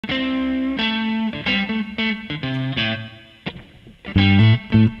Well,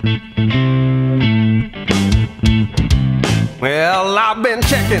 I've been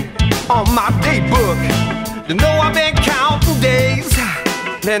checking on my daybook. You know I've been counting days,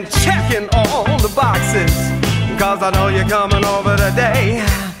 then checking all the boxes, 'cause I know you're coming over today.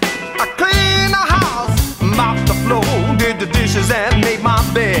 I cleaned the house, mopped the floor, did the dishes and made my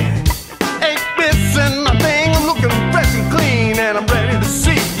bed. Ain't missing a thing, I'm looking fresh and clean, and I'm ready to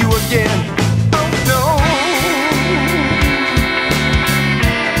see you again. Oh no.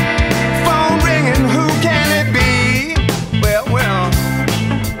 Phone ringing, who can it be? Well,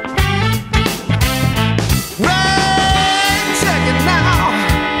 rain checking now.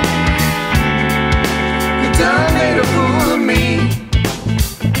 You done made a fool of me.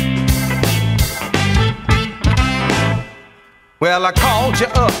 Well, I called you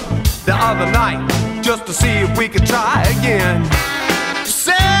up the other night just to see if we could try again. You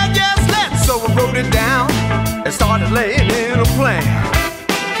said yes, let's, so I wrote it down and started laying in a plan.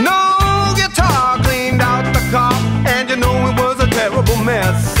 No guitar, cleaned out the car, and you know it was a terrible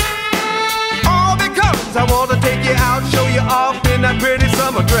mess. All because I want to take you out, show you off in that pretty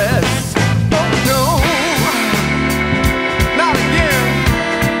summer dress. Oh no, not again.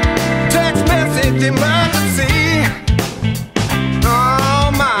 Text message emergency. Oh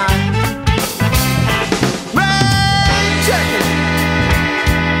my. Rain checking.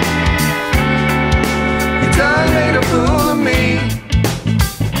 You done made a fool of me.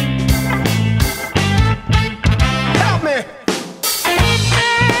 Help me.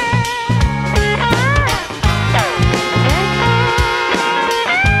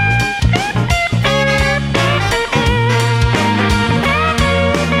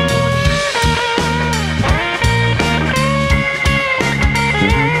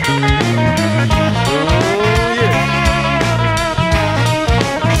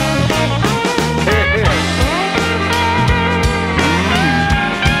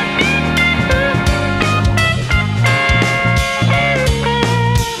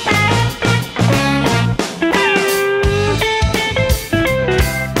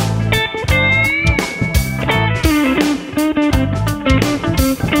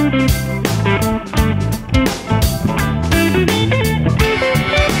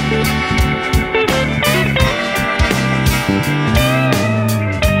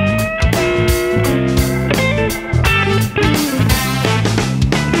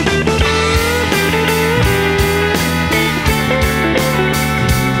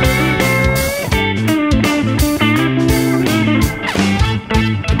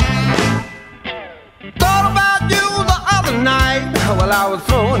 I was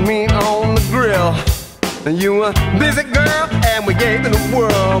throwing meat on the grill. You were busy, girl, and we gave it a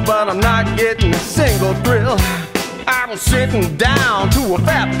whirl, but I'm not getting a single thrill. I'm sitting down to a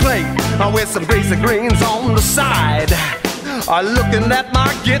fat plate with some greasy greens on the side. Looking at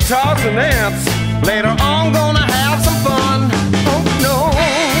my guitars and amps. Later on, gonna have some fun. Oh no.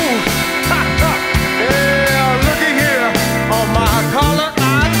 Yeah, looky here on my caller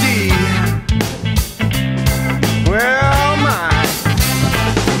ID. Well,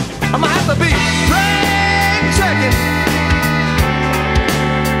 I'ma have to be rain checking.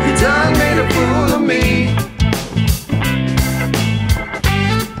 You done made a fool of me.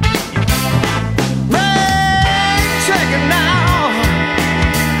 Rain checking now.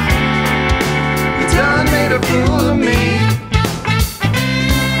 You done made a fool of me.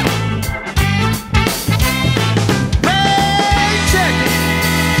 Rain checking.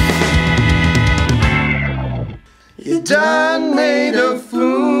 You done made a fool.